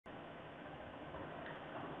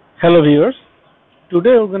Hello viewers,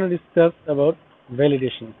 today we're going to discuss about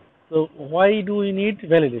validation. So why do we need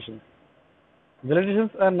validations?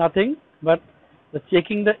 Validations are nothing but the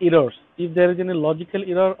checking the errors. If there is any logical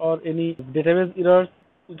error or any database errors,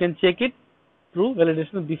 we can check it through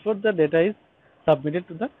validation before the data is submitted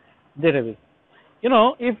to the database.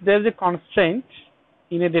 If there is a constraint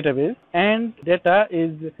in a database and data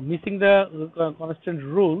is missing the constraint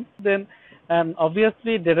rule, then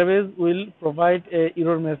obviously database will provide a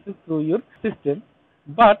error message through your system.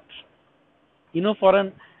 But for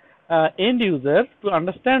an end user to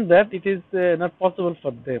understand that, it is not possible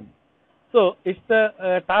for them. So it's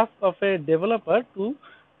the task of a developer to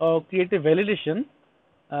create a validation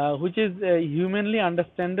which is humanly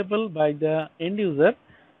understandable by the end user,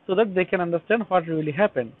 so that they can understand what really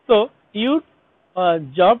happened. So your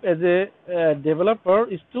job as a developer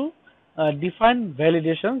is to define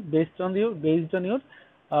validations based on your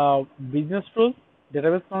business rules,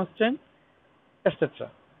 database constraints,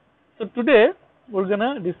 etc. So today we're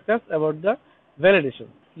gonna discuss about the validation.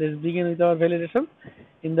 Let's begin with our validation.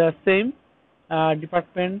 In the same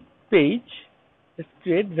department page, let's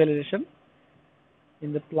create validation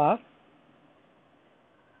in the class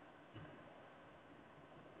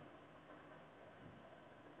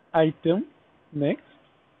item. Next,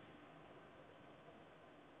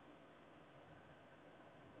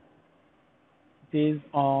 it is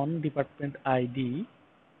on department ID.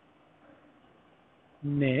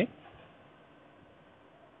 Next,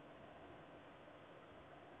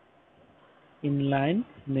 inline.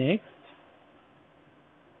 Next,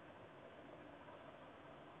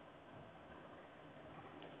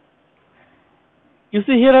 you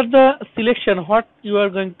see here at the selection what you are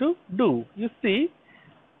going to do. You see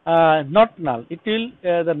not null. It will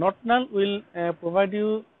the not null will provide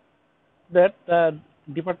you that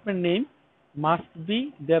department name must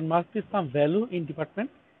be, there must be some value in department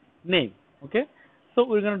name. Okay, so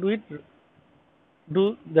we're going to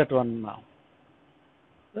do that one now.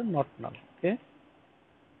 The not null. Okay,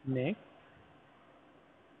 next,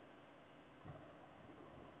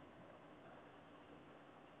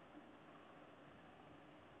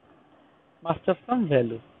 must have some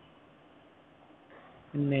value.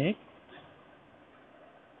 Next,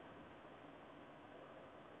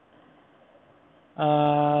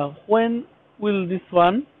 when will this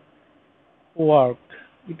one work?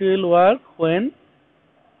 It will work when,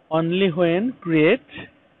 only when create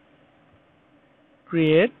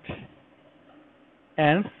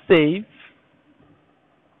and save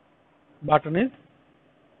button is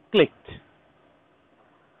clicked.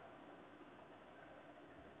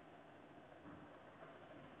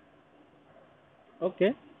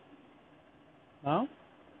 Okay, now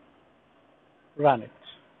run it.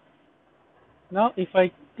 Now if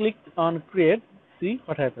I click on create, see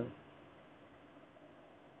what happens.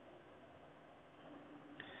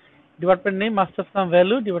 Department name must have some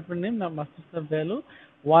value. Department name must have some value.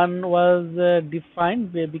 One was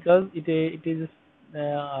defined because it is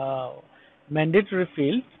mandatory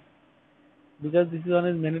field. Because this one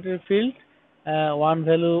is mandatory field, one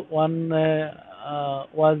value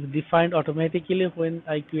was defined automatically when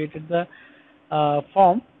I created the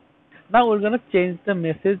form. Now we're going to change the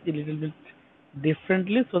message a little bit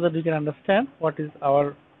differently so that we can understand what is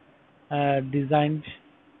our designed,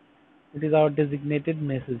 it is our designated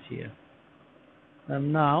message here.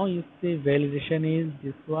 And now you see validation is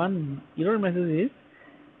this one, error message is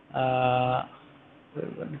we're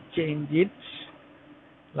going to change it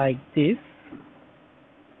like this.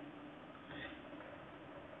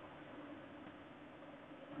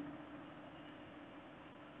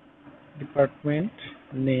 Department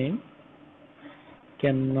name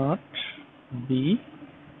cannot be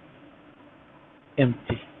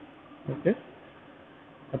empty. Okay,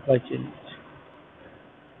 apply change.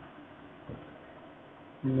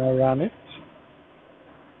 Now run it.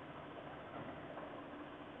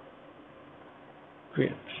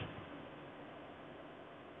 Create.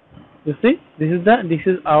 You see, this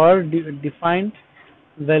is our defined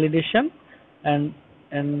validation, and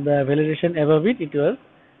the validation above it was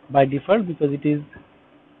by default because it is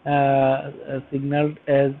signaled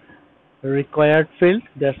as required field.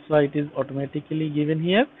 That's why it is automatically given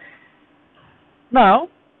here. Now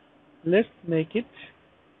let's make it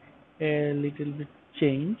a little bit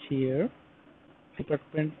change here.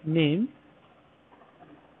 Department name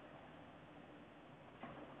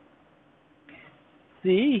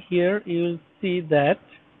see here, you will see that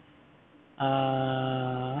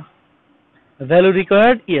value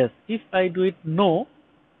required, yes. If I do it no,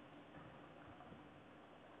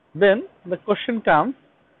 then the question comes,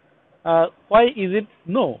 why is it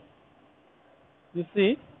no? You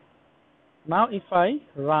see, Now if I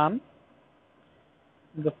run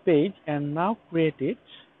the page and now create it,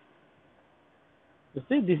 you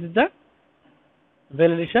see this is the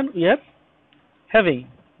validation we are having.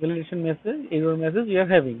 Validation message, error message we are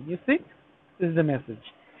having. You see, this is the message.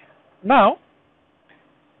 Now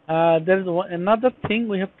there is another thing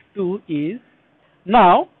we have to do is,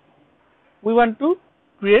 now we want to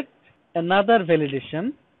create another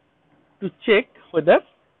validation to check whether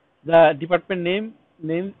the department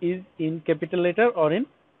name is in capital letter or in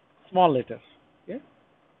small letter. Okay,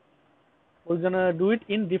 we're gonna do it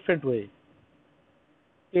in different way.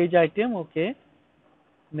 Page item, okay,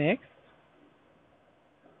 next.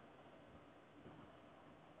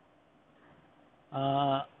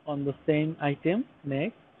 On the same item,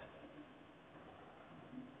 next.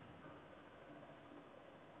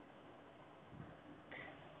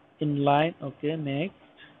 Inline, okay, next.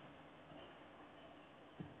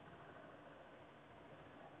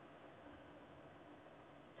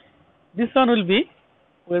 This one will be,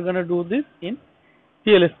 we're going to do this in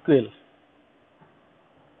PLSQL.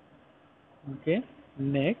 Okay,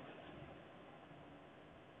 next.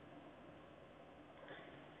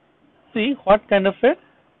 See what kind of a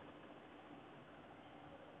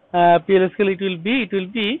PLSQL it will be. It will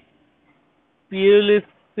be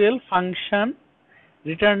PLSQL function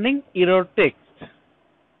returning error text.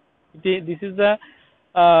 This is the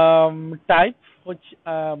type which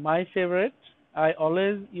my favorite. I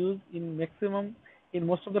always use in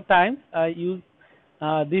most of the times I use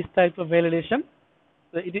this type of validation.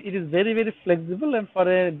 So it is very flexible, and for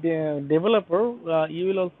a developer you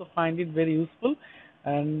will also find it very useful,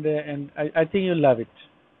 and I think you'll love it.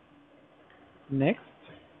 Next.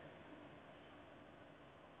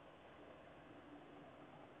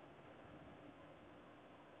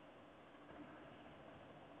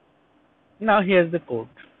 Now here's the code.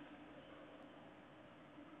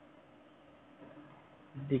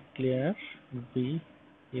 Declare v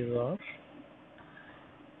error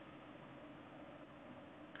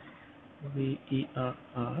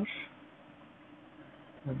VERR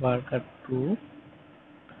varchar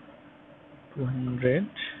 200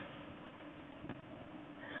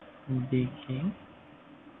 begin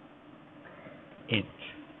int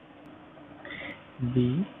b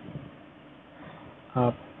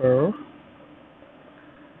upper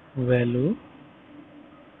value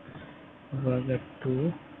varchar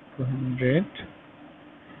 200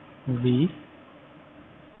 v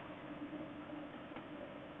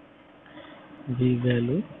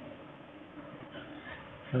value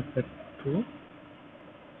varchar 200.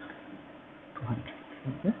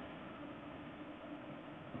 Okay.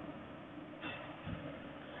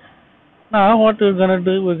 Now what we're gonna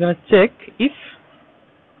do, we're gonna check if,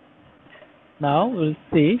 now we'll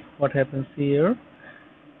see what happens here.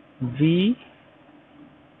 V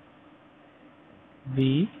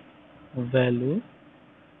value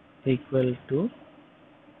equal to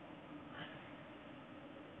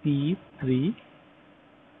P3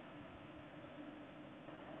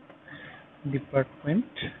 department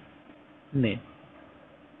name.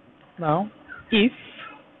 Now if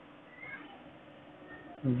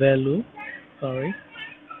value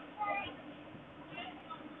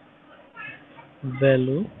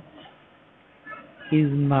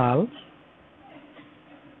is null,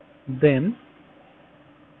 then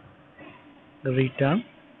return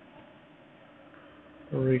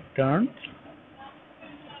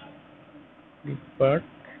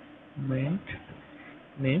department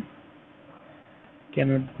name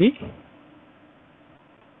cannot be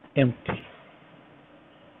empty.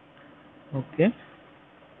 Okay,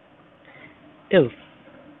 else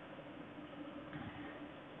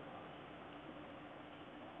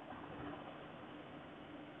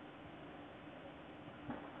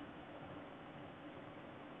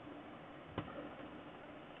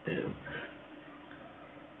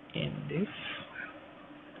and if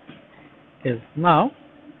else. Now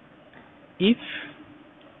if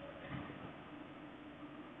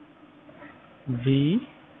v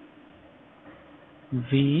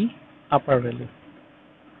upper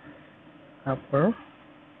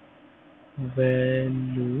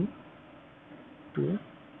value to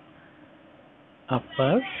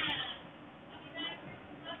upper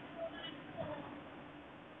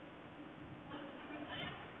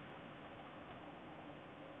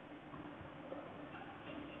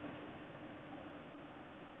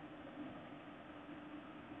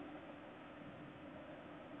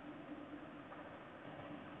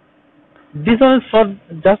this one is for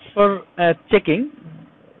just for checking.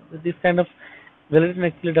 This kind of validation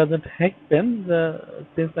actually doesn't happen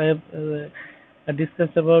since I have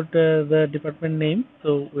discussed about the department name,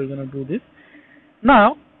 so we're going to do this.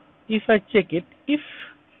 Now if I check it, if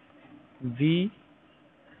v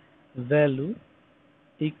value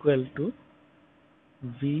equal to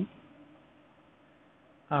v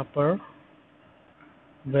upper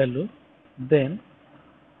value, then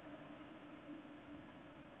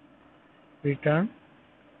return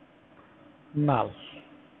null,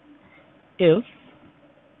 else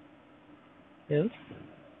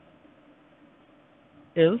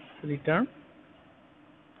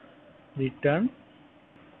return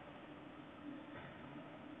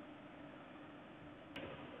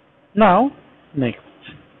now next.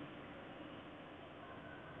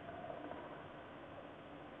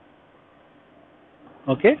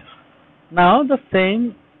 Okay, now the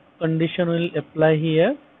same condition will apply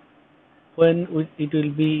here. When it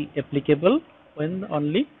will be applicable, when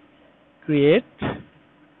only create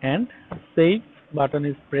and save button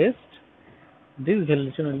is pressed, this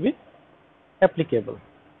validation will be applicable.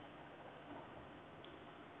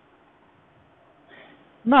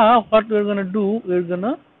 Now what we are going to do, we are going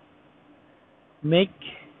to make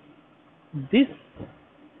this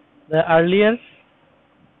the earlier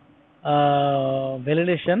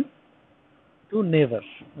validation to never.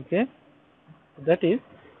 Okay, that is,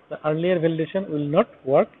 the earlier validation will not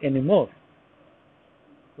work anymore.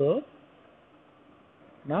 So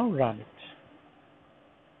now run it.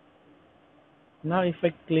 Now if I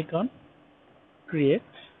click on create,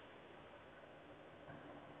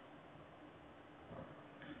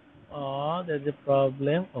 there's a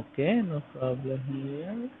problem. Okay, no problem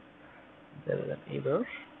here. There is an error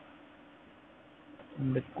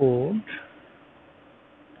in the code.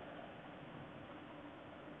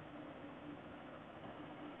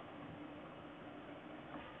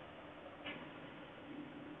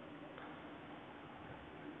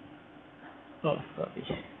 Oh, sorry.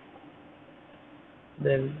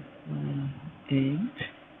 There is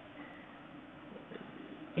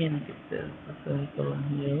and there's a semicolon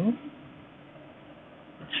here.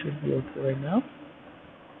 It should be okay right now.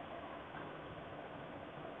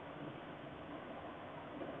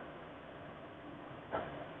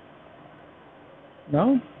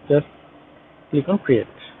 Now just click on create.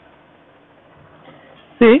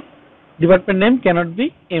 See, department name cannot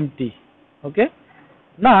be empty. Okay.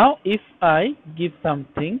 Now if I give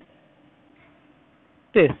something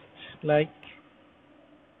test, like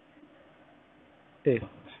test.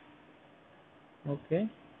 Okay.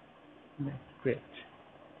 Great.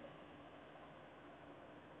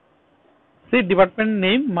 See, department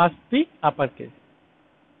name must be uppercase.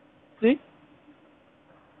 See,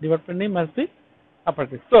 department name must be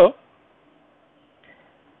uppercase. So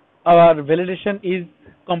our validation is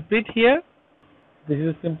complete here. This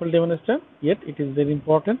is a simple demonstration, yet it is very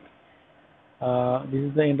important. This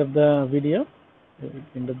is the end of the video,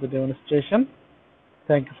 end of the demonstration.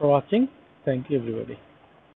 Thank you for watching. Thank you, everybody.